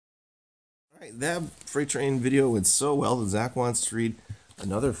Alright, that freight train video went so well that Zach wants to read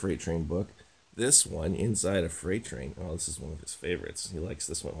another freight train book. This one, Inside a Freight Train. Oh, this is one of his favorites. He likes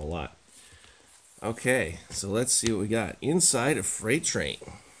this one a lot. Okay, so let's see what we got. Inside a Freight Train.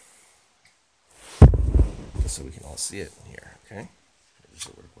 So we can all see it here, okay? Does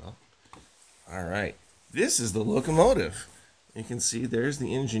it work well? Alright, this is the locomotive. You can see there's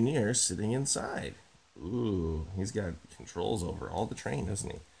the engineer sitting inside. Ooh, he's got controls over all the train,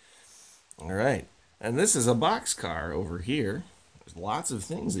 doesn't he? All right, and this is a boxcar over here. There's lots of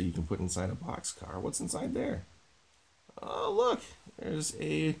things that you can put inside a boxcar. What's inside there? Oh, look, there's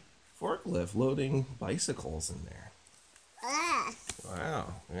a forklift loading bicycles in there.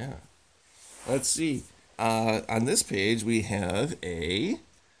 Wow, yeah. Let's see. On this page, we have a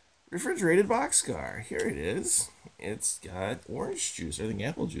refrigerated boxcar. Here it is. It's got orange juice, I think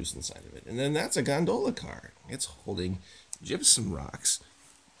apple juice inside of it. And then that's a gondola car. It's holding gypsum rocks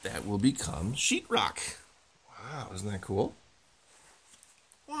that will become sheetrock. Wow, isn't that cool?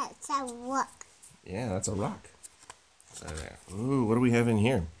 That's a rock. Yeah, that's a rock. Inside there. Ooh, what do we have in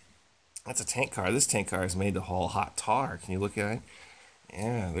here? That's a tank car. This tank car is made to haul hot tar. Can you look at it?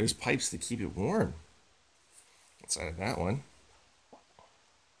 Yeah, there's pipes to keep it warm. Inside of that one.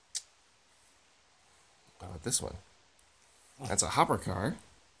 How about this one? That's a hopper car.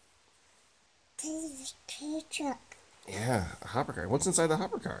 This is a tea truck. Yeah, a hopper car. What's inside the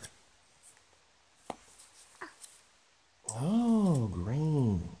hopper car? Oh,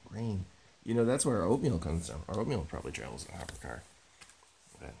 grain. You know, that's where our oatmeal comes from. Our oatmeal probably travels in a hopper car.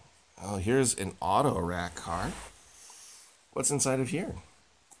 But, oh, here's an auto rack car. What's inside of here?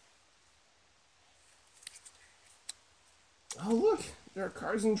 Oh, look. There are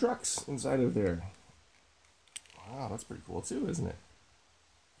cars and trucks inside of there. Wow, that's pretty cool too, isn't it?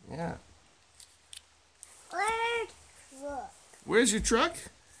 Yeah. Where's your truck?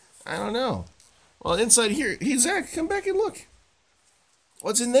 I don't know. Well, inside here, hey, Zach, come back and look.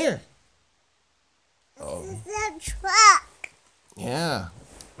 What's in there? Oh. This is a truck. Yeah.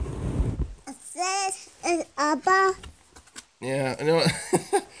 This is Abba. Yeah, I know.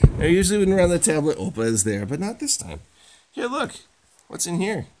 I usually when we're on the tablet, Opa is there, but not this time. Here, look. What's in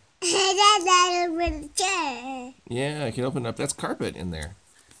here? Yeah, I can open it up. That's carpet in there.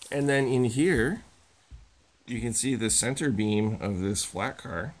 And then in here, you can see the center beam of this flat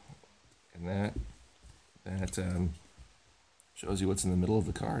car. And that shows you what's in the middle of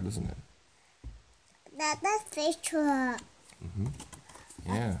the car, doesn't it? That's a fish truck.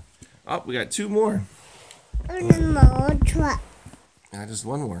 Yeah. Oh, we got two more. And more truck. Yeah, just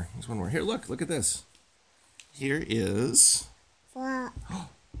one more. There's one more. Here, look at this. Here is What?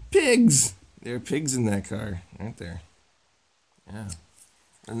 pigs. There are pigs in that car, aren't there? Yeah.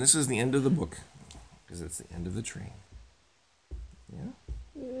 And this is the end of the book, because it's the end of the train. Yeah?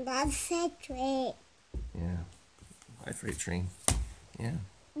 That's a train. Yeah. Bye, freight train. Yeah.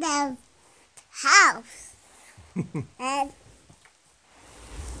 The house. And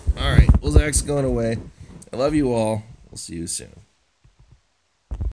All right. Well, Zach's going away. I love you all. We'll see you soon.